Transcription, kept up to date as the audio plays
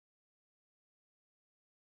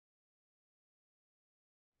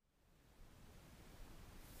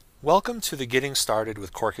Welcome to the Getting Started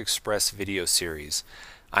with QuarkXPress video series.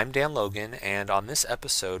 I'm Dan Logan, and on this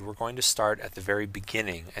episode we're going to start at the very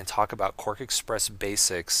beginning and talk about QuarkXPress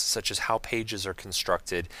basics such as how pages are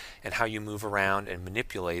constructed and how you move around and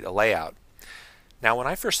manipulate a layout. Now, when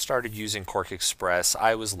I first started using QuarkXPress,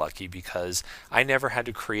 I was lucky because I never had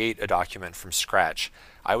to create a document from scratch.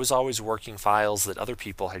 I was always working files that other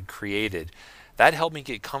people had created. That helped me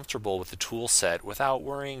get comfortable with the tool set without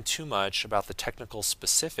worrying too much about the technical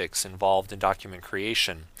specifics involved in document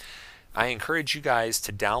creation. I encourage you guys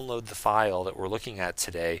to download the file that we're looking at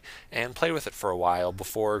today and play with it for a while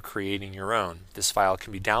before creating your own. This file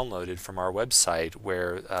can be downloaded from our website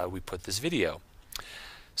where we put this video.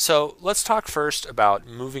 So let's talk first about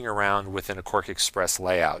moving around within a QuarkXPress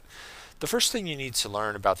layout. The first thing you need to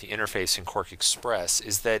learn about the interface in QuarkXPress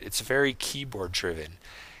is that it's very keyboard driven.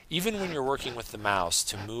 Even when you're working with the mouse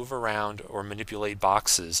to move around or manipulate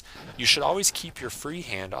boxes, you should always keep your free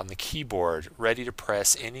hand on the keyboard ready to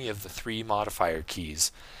press any of the three modifier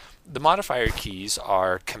keys. The modifier keys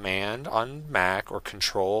are Command on Mac or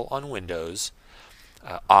Control on Windows,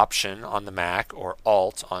 Option on the Mac or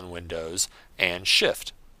Alt on Windows, and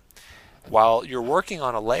Shift. While you're working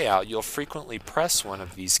on a layout, you'll frequently press one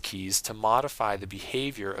of these keys to modify the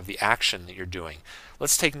behavior of the action that you're doing.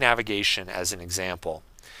 Let's take navigation as an example.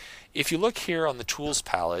 If you look here on the Tools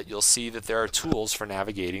palette, you'll see that there are tools for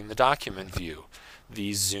navigating the document view,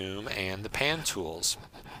 the Zoom and the Pan tools.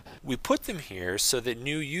 We put them here so that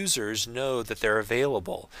new users know that they're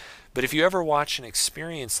available. But if you ever watch an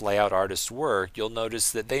experienced layout artist work, you'll notice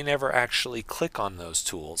that they never actually click on those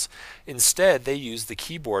tools. Instead, they use the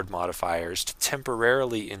keyboard modifiers to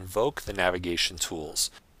temporarily invoke the navigation tools.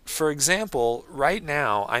 For example, right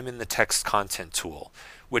now I'm in the Text Content tool,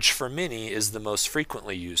 which for many is the most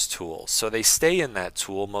frequently used tool, so they stay in that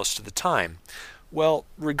tool most of the time. Well,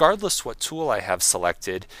 regardless what tool I have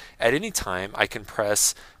selected, at any time I can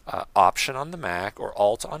press Option on the Mac or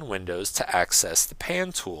Alt on Windows to access the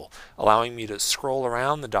Pan tool, allowing me to scroll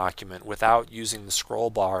around the document without using the scroll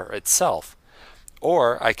bar itself.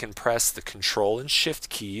 Or I can press the Control and Shift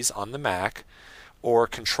keys on the Mac or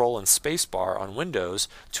Control and Spacebar on Windows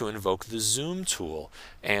to invoke the Zoom tool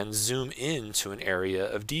and zoom in to an area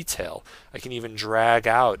of detail. I can even drag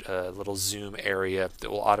out a little zoom area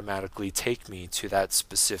that will automatically take me to that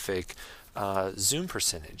specific zoom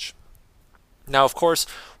percentage. Now, of course,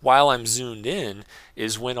 while I'm zoomed in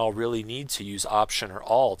is when I'll really need to use Option or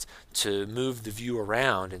Alt to move the view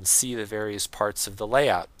around and see the various parts of the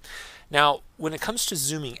layout. Now, when it comes to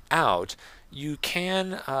zooming out, you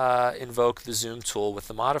can invoke the zoom tool with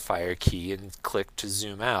the modifier key and click to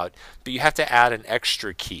zoom out, but you have to add an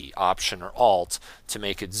extra key, Option or Alt, to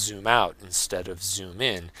make it zoom out instead of zoom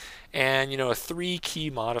in. And a 3-key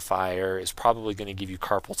modifier is probably going to give you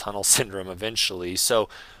carpal tunnel syndrome eventually, so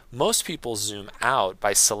most people zoom out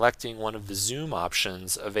by selecting one of the zoom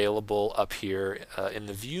options available up here in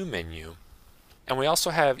the View menu. And we also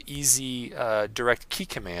have easy direct key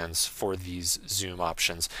commands for these zoom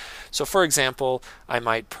options. So for example, I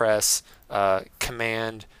might press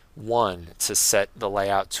Command 1 to set the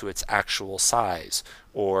layout to its actual size,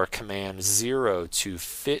 or Command 0 to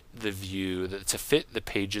fit the view, to fit the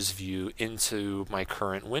page's view into my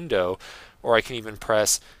current window, or I can even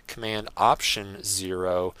press Command Option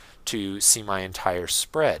 0 to see my entire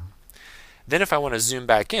spread. Then if I want to zoom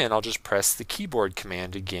back in, I'll just press the keyboard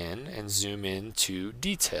command again and zoom in to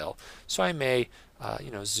detail. So I may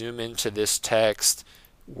zoom into this text,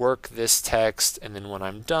 work this text, and then when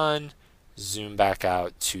I'm done, zoom back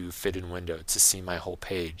out to fit in window to see my whole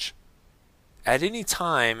page. At any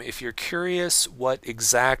time, if you're curious what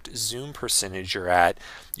exact zoom percentage you're at,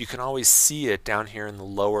 you can always see it down here in the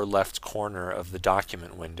lower left corner of the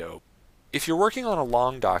document window. If you're working on a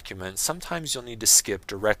long document, sometimes you'll need to skip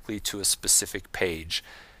directly to a specific page.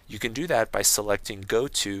 You can do that by selecting Go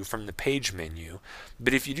To from the Page menu,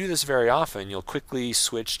 but if you do this very often, you'll quickly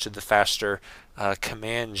switch to the faster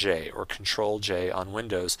Command J or Control J on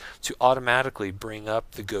Windows to automatically bring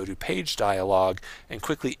up the Go To Page dialog and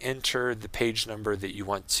quickly enter the page number that you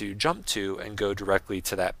want to jump to and go directly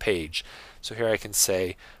to that page. So here I can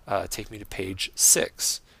say, take me to page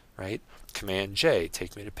 6, right? Command J,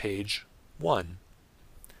 take me to page 1.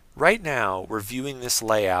 Right now we're viewing this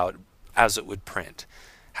layout as it would print.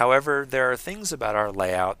 However, there are things about our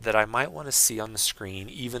layout that I might want to see on the screen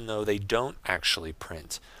even though they don't actually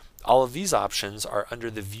print. All of these options are under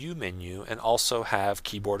the View menu and also have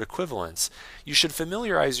keyboard equivalents. You should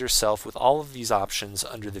familiarize yourself with all of these options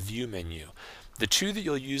under the View menu. The two that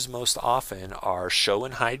you'll use most often are Show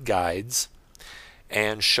and Hide Guides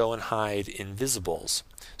and Show and Hide Invisibles.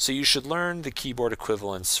 So you should learn the keyboard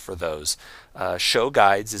equivalents for those. Show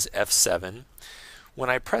guides is F7. When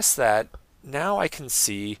I press that, now I can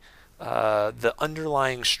see the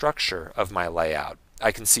underlying structure of my layout.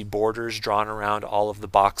 I can see borders drawn around all of the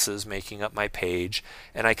boxes making up my page,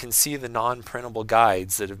 and I can see the non-printable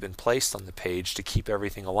guides that have been placed on the page to keep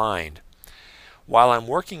everything aligned. While I'm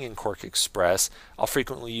working in QuarkXPress, I'll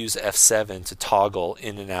frequently use F7 to toggle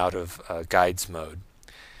in and out of guides mode.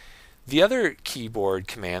 The other keyboard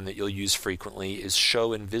command that you'll use frequently is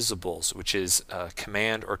Show Invisibles, which is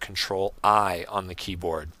Command or Control I on the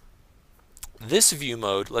keyboard. This view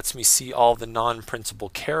mode lets me see all the non-printable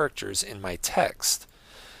characters in my text.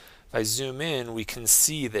 If I zoom in, we can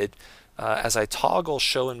see that as I toggle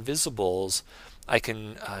Show Invisibles, I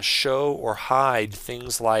can show or hide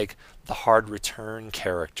things like the hard return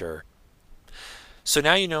character. So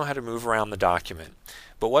now you know how to move around the document.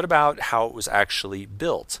 But what about how it was actually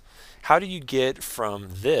built? How do you get from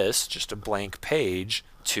this, just a blank page,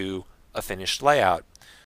 to a finished layout?